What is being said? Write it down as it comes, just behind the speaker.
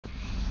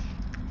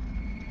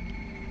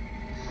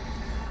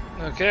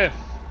Okay.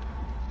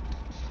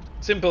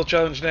 Simple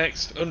challenge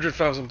next.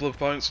 100,000 blood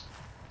points.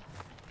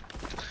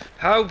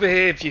 How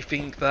behave you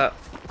think that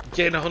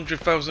getting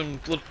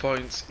 100,000 blood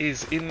points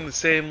is in the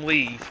same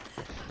league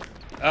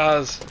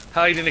as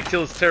hiding a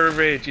kill's terror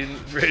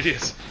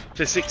radius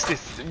for 60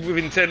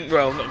 within 10,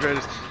 well, not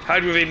radius,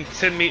 hide within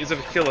 10 meters of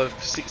a killer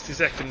for 60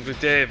 seconds with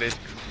David?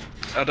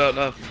 I don't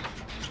know.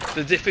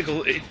 The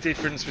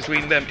difference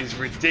between them is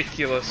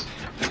ridiculous.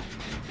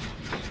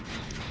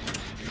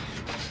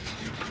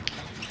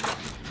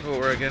 What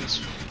we're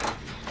against.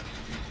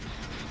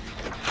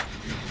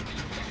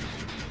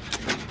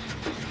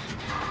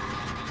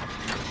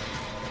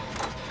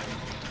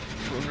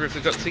 I wonder if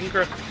they've got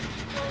Tinkerer.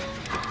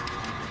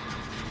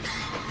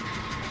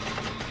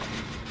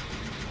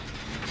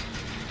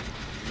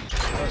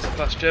 That's a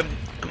fast gem.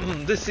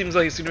 This seems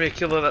like it's going to be a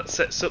killer that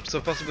sets up so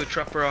possibly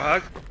Trapper or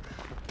Hag.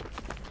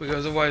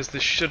 Because otherwise they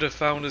should have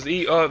found us.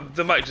 Or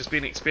they might just be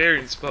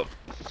inexperienced, but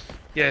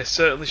yeah,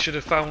 certainly should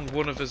have found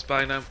one of us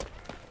by now.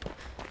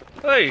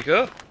 There you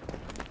go.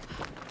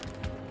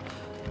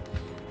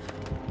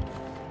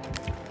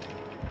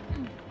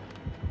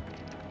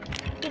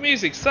 What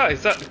music's that?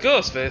 Is that the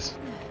Ghostface?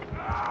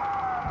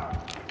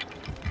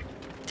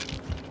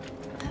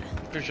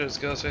 Pretty sure it's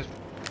Ghostface.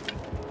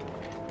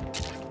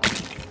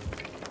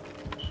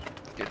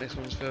 Get this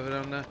one's further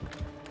down there.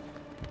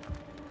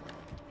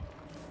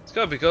 It's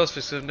gotta be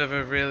Ghostface, so I've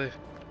never really.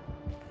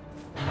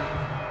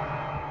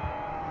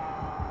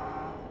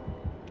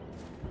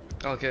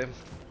 I'll get him.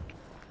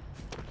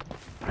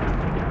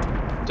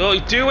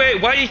 Don't do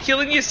it! Why are you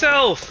killing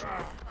yourself?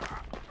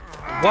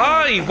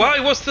 Why? Why?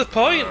 What's the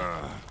point?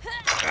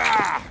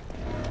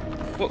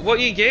 What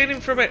are you gaining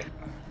from it?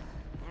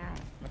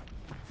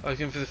 Oh, he's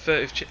going for the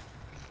 30th chip.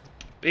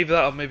 Either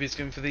that or maybe he's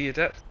going for the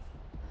adept.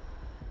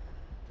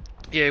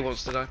 Yeah, he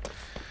wants to die.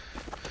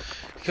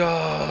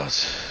 God,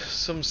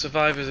 some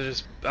survivors are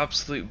just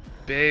absolute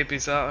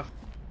babies, aren't they?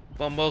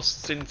 Well,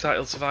 most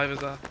entitled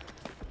survivors are.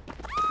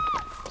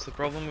 What's the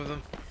problem with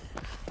them?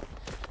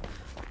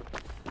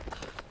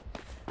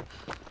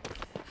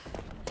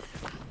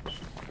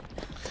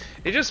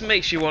 It just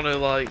makes you want to,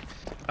 like,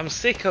 I'm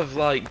sick of,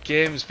 like,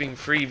 games being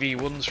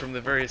 3v1s from the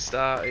very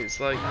start.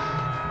 It's like,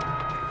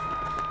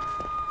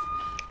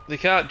 they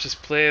can't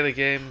just play the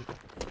game,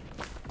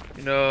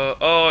 you know,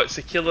 oh, it's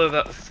a killer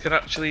that can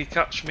actually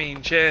catch me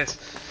and chase.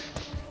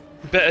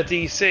 Better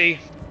DC.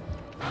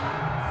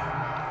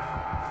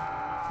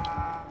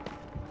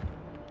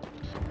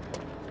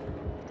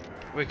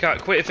 We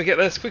can't quit if I get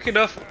this quick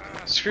enough.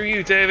 Screw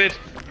you, David.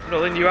 I'm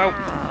not letting you out.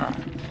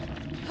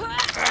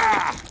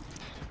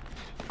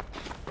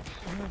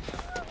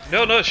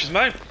 No, no, she's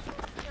mine.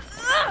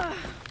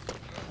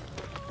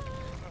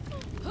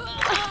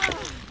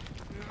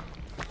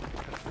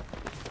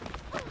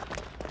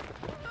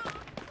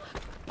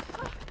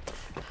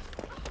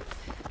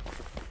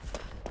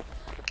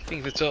 I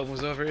think the totem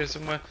was over here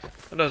somewhere.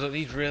 Oh, no, I don't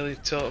need really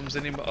totems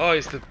anymore. Oh,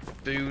 it's the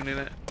boon in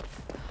it.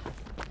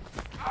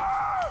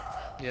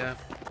 Yeah.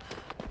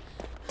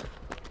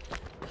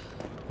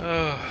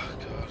 Oh,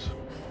 God.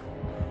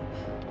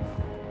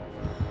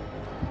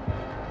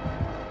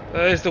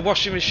 There's the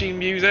washing machine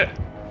music.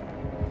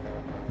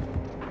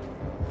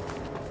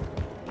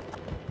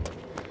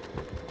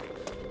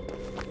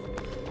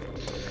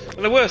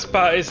 And the worst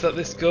part is that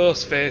this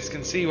Ghostface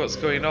can see what's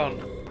going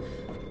on.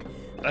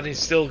 And he's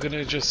still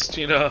gonna just,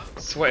 you know,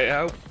 sweat it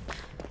out.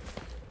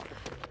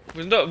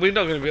 We're not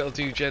gonna be able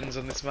to do gens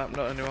on this map,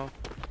 not anymore.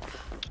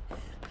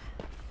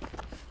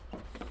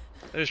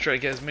 I just try to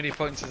get as many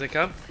points as I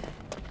can.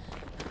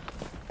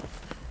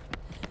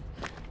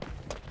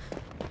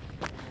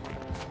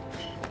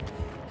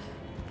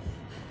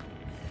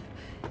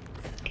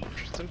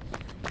 Interesting.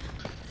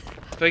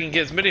 If I can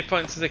get as many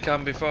points as I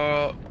can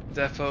before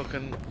Defo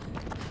can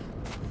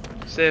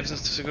saves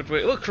us a good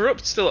way. Look,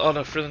 Corrupt's still on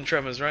a Thrill and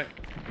Tremors, right?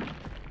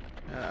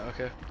 Ah,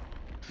 okay.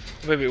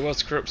 Maybe it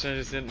was Corrupt and I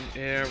just didn't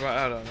hear about.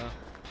 I don't know.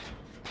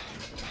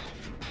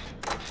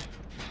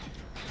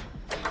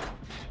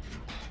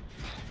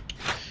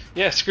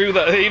 Yeah, screw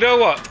that. You know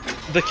what?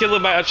 The killer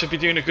might actually be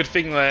doing a good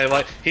thing there.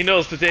 Like, he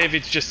knows that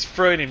David's just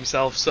throwing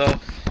himself, so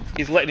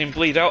he's letting him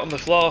bleed out on the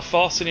floor,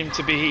 forcing him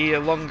to be here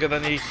longer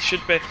than he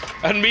should be.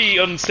 And me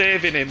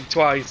unsaving him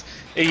twice.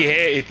 He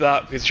hated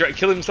that because he tried to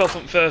kill himself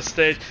on first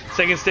stage.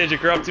 Second stage, I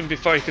grabbed him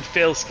before he could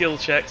fail skill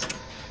checks.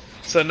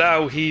 So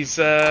now he's,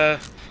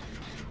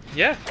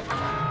 yeah,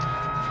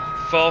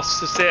 forced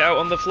to stay out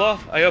on the floor.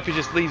 I hope he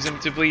just leaves him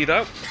to bleed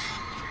out.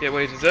 Get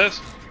what he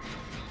deserves.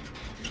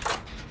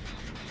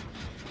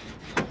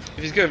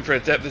 If he's going for a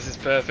depth, this is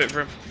perfect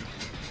for him.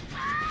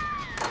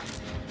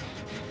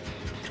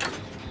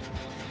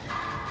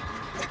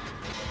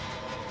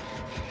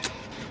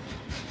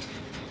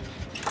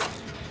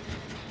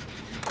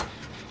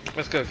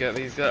 Let's go get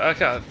these guys. I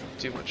can't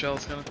do much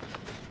else, can I?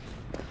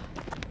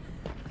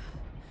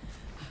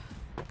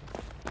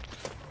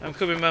 I'm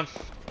coming, man.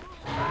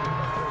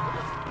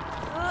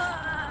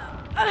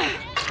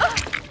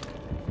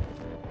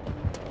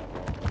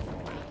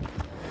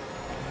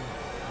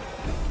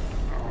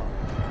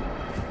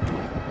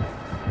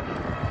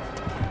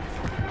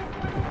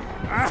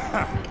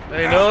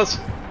 He knows.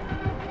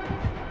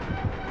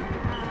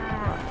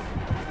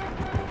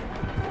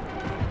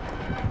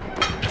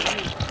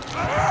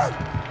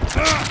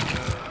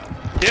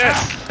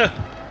 Yes!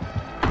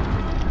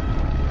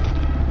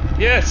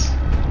 Yes!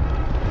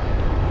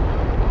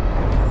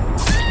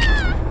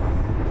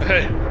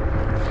 Hey.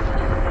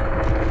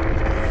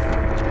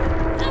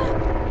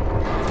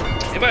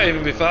 He might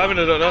even be farming,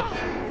 I don't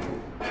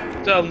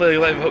know. Don't really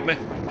let him hook me.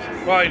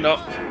 Why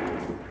not?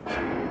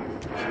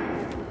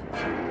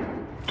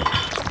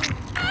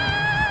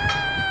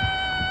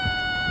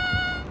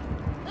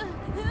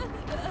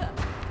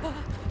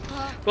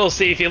 We'll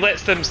see, if he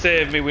lets them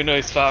save me, we know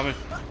he's farming.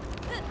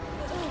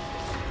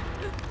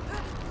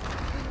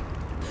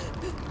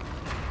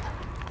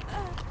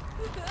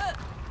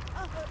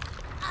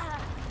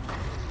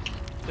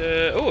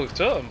 Oh,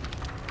 totem.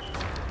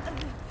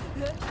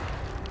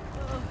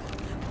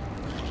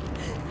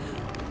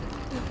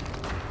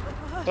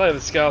 I like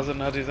the scars on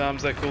Hattie's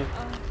arms, they're cool.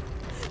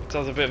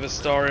 Tells a bit of a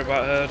story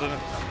about her, doesn't it?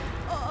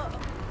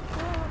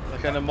 The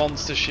kind of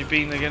monster she's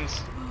been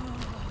against.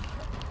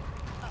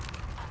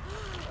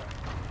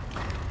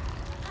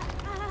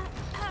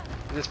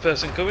 Is this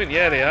person coming?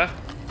 Yeah, they are.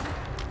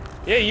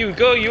 Yeah, you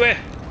go, you here.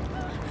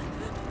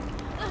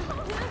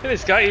 Look at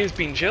this guy, he's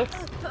been chill.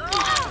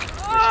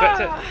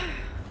 Respect it.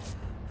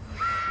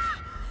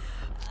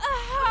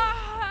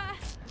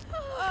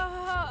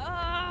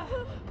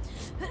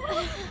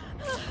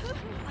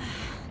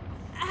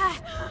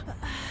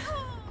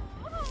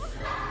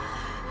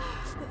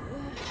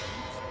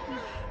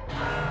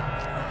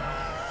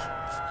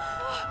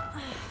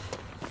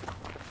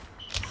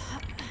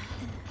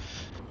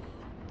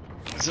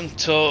 Some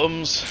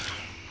totems.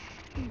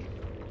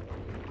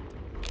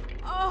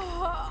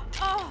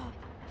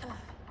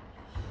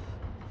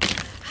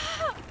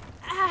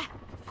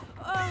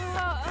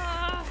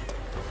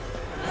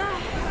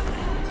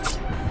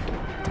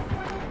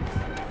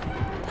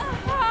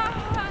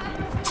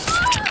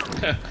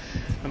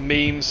 And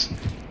memes.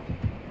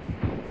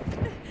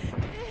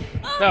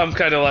 No, I'm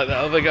kind of like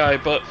that other guy,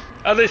 but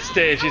at this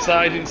stage,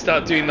 I didn't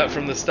start doing that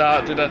from the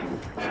start, did I?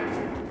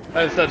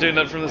 I didn't start doing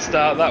that from the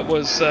start. That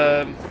was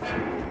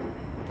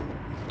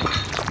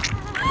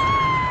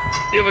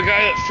the other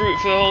guy that threw it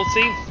for the whole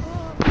team.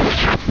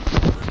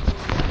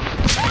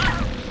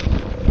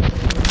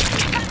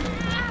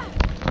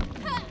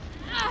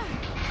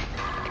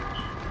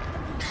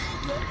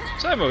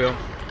 So there we go.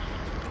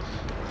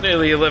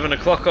 Nearly 11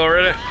 o'clock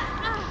already.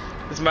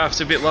 This might have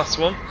to be the last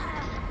one,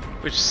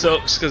 which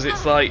sucks because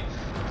it's like,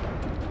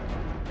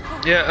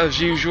 yeah,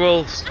 as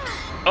usual.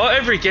 Oh,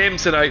 every game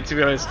tonight, to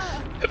be honest.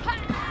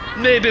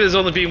 Maybe there's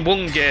only been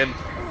one game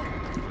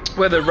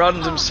where the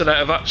randoms tonight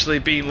have actually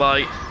been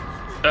like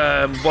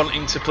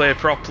wanting to play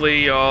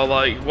properly, or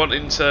like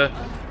wanting to,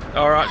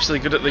 or actually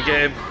good at the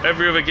game.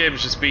 Every other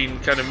game's just been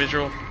kind of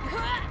miserable.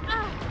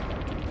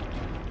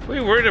 What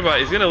are you worried about?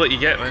 He's gonna let you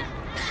get me.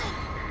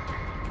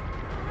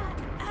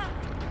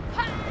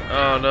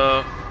 Oh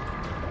no.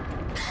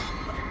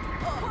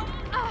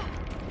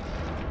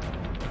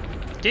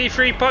 Get your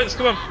 3 points,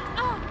 come on.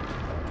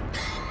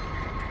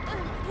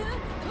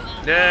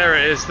 There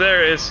it is,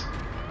 there it is.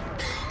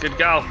 Good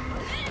gal.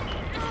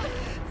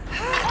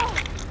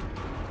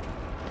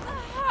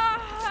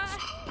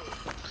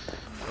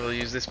 We'll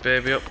use this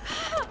baby up.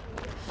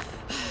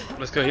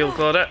 Let's go heal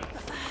Claudette.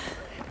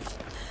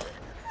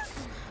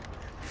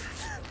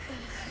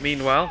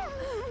 Meanwhile,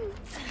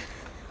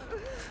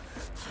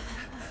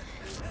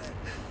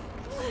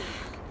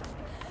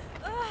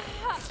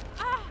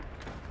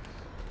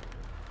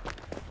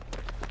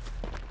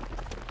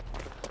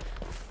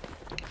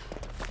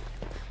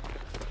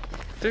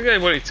 I think I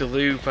wanted to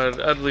loop.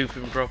 I'd loop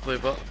him properly,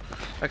 but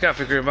I can't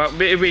figure him out.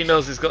 Maybe he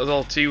knows he's got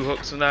all 2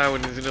 hooks now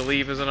and he's going to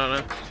leave us, I don't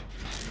know.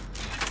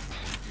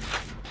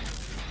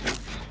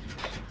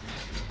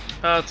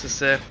 Hard to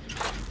say.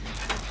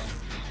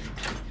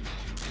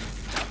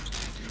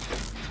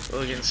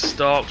 We're getting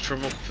stalked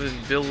from up in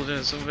the building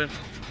or something.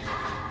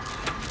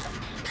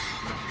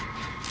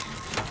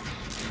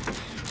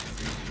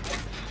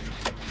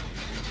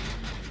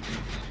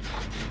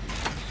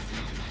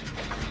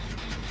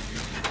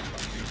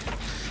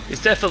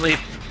 It's definitely,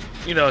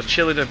 you know,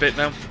 chilling a bit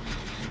now.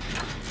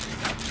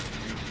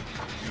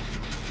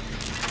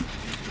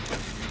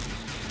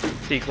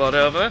 See Claude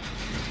over there.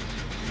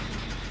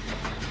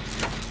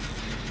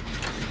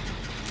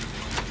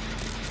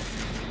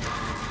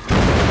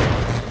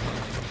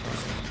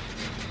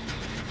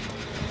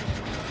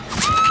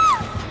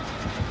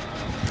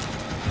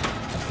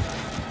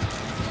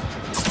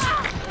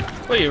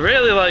 Well, you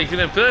really like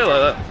gonna play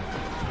like that?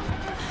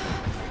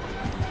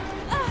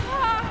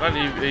 Man,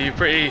 are you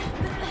pretty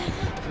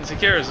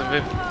insecure or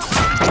something?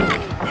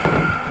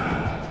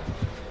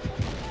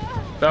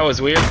 That was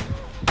weird.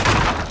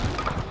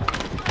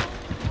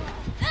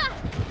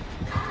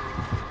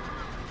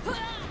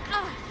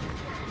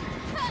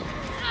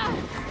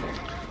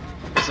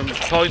 Some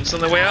points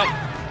on the way out.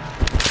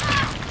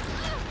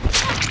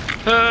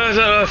 I don't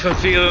know if I'm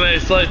feeling it.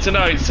 It's like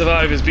tonight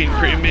Survivor's been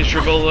pretty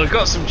miserable. I've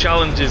got some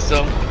challenges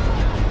though.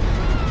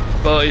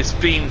 but it's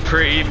been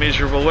pretty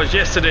miserable. Whereas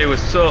yesterday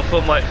was so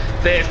fun, like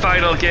the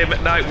final game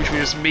at night, which we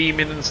was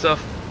memeing and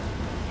stuff.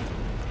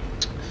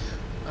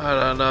 I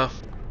don't know.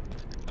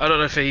 I don't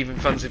know if I even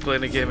fancy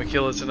playing a game of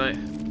Killer tonight.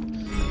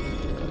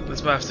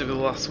 This might have to be the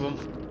last one.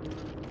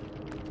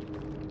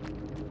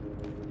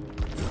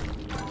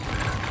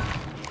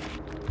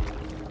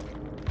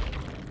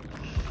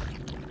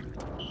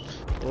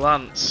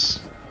 Lance.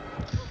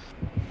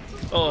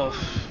 Oh,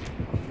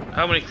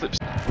 how many clips?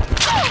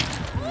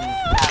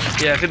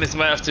 Yeah, I think this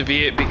might have to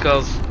be it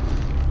because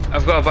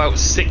I've got about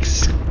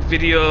 6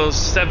 videos,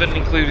 7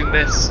 including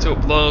this, to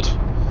upload.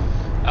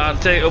 And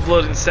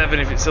uploading 7,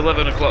 if it's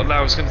 11 o'clock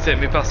now, it's going to take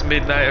me past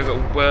midnight. I've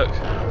got work.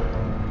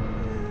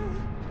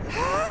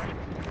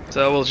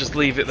 So we'll just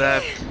leave it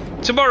there.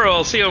 Tomorrow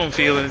I'll see how I'm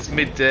feeling. It's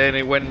midday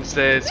and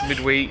Wednesday, it's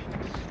midweek.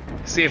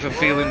 See if I'm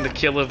feeling the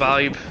Killer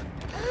vibe.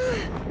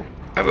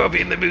 I've got to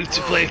be in the mood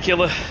to play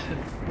Killer.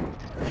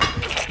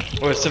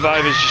 Or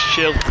Survivor's just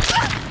chill.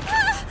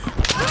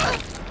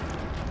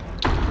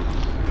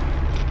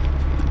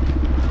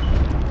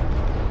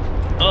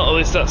 Oh, at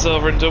least that's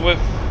over and done with.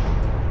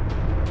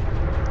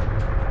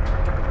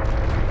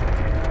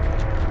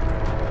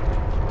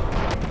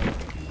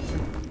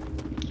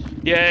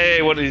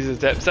 Yay, one of these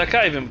adepts. I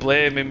can't even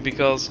blame him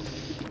because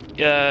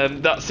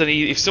that's an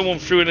if someone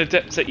threw an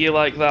adept at you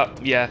like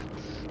that, yeah.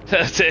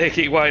 Take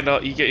it, why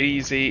not? You get an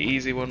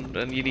easy one,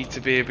 and you need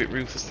to be a bit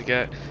ruthless to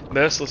get.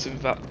 Merciless, in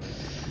fact.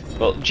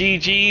 Well,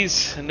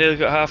 GG's, I nearly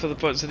got half of the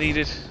points I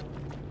needed.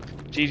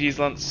 GG's,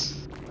 Lance.